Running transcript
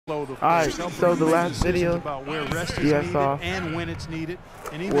Alright, so the last video you guys saw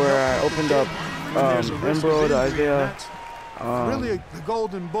where I opened up Emerald, Isaiah, really a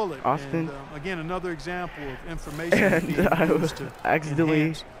golden bullet. Austin, and, again, another example of information and I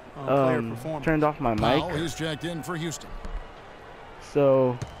accidentally turned off my mic. He's checked in for Houston.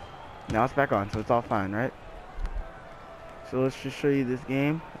 So now it's back on, so it's all fine, right? So let's just show you this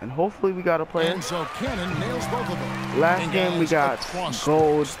game, and hopefully we got a player. And so Cannon nails both of them. Last game we got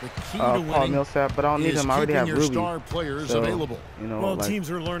gold, Paul Millsap, but I don't need him. I already have Ruby. So, you know, well, like,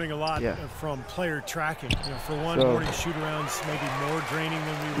 teams are learning a lot from player tracking. You know, for one, morning shoot-arounds may be more draining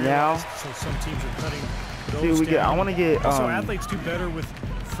than we realized. So some teams are cutting those we get. I want to get. Also, athletes do better with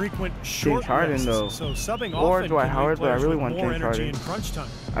frequent short James Harden rests. though, So subbing or often Dwight Howard, but I really want James Harden. In crunch time.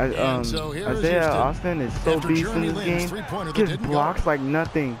 Isaiah Austin is so beast in this game. He just blocks like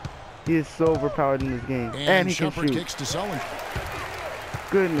nothing. He is so overpowered in this game, and he can shoot.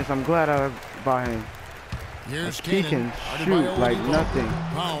 Goodness, I'm glad I bought him. He can shoot like nothing.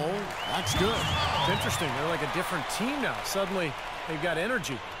 That's good. It's interesting. They're like a different team now. Suddenly, they've got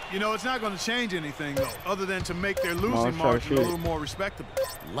energy. You know, it's not going to change anything, though, other than to make their losing margin a little more respectable.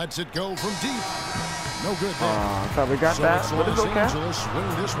 Lets it go from deep. No good there. I thought we got that, but it's okay.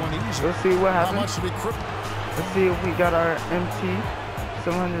 Let's see what happens. Let's see if we got our MT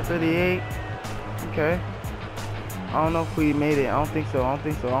 738. Okay. I don't know if we made it. I don't think so. I don't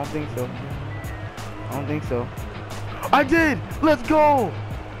think so. I don't think so. I don't think so. I did! Let's go!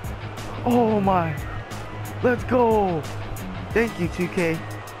 Oh my. Let's go! Thank you, 2K.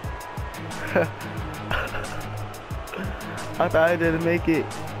 I thought I didn't make it.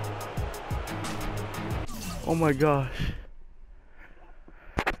 Oh my gosh.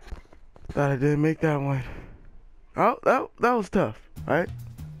 Thought I didn't make that one. Oh, that was tough, right?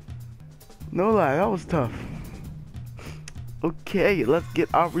 No lie, that was tough. Okay, let's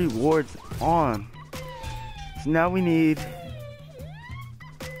get our rewards on. So now we need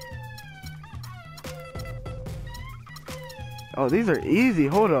oh, these are easy.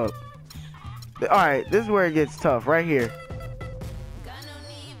 Hold up. Alright, this is where it gets tough, right here.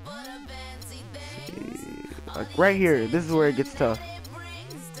 Like right here, this is where it gets tough.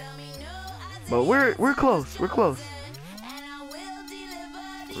 But we're close, we're close.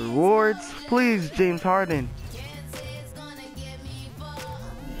 Rewards, please, James Harden.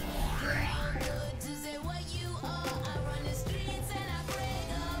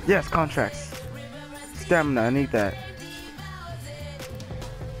 Yes, contracts. Stamina, I need that.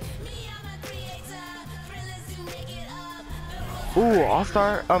 Ooh,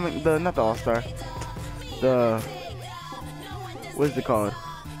 All-Star. I mean, not the All-Star. What is it called?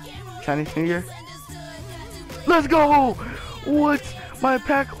 Chinese New Year? Let's go! What? My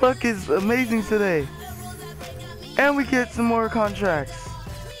pack luck is amazing today. And we get some more contracts.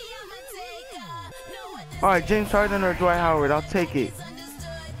 Alright, James Harden or Dwight Howard. I'll take it.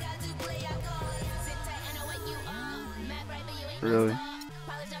 Really?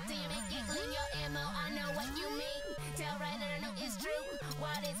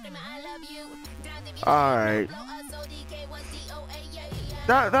 Alright.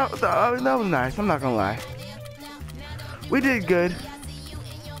 That was nice. I'm not gonna lie. We did good.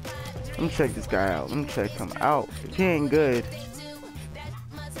 Let me check this guy out. Let me check him out. If he ain't good.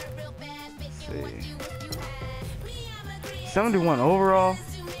 Let's see. 71 overall.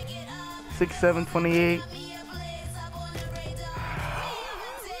 6'7", 28.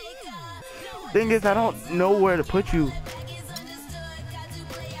 Thing is, I don't know where to put you.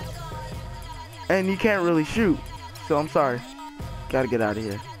 And you can't really shoot. So I'm sorry. Gotta get out of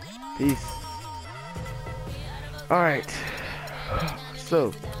here. Peace. Alright.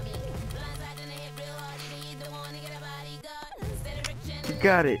 So. You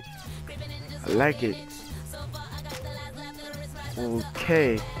got it. I like it.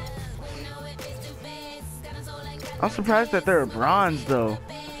 Okay. I'm surprised that they're bronze though.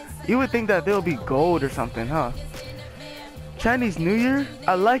 You would think that they'll be gold or something, huh? Chinese New Year?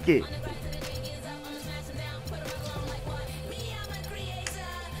 I like it.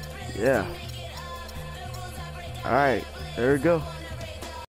 Yeah. Alright, there we go.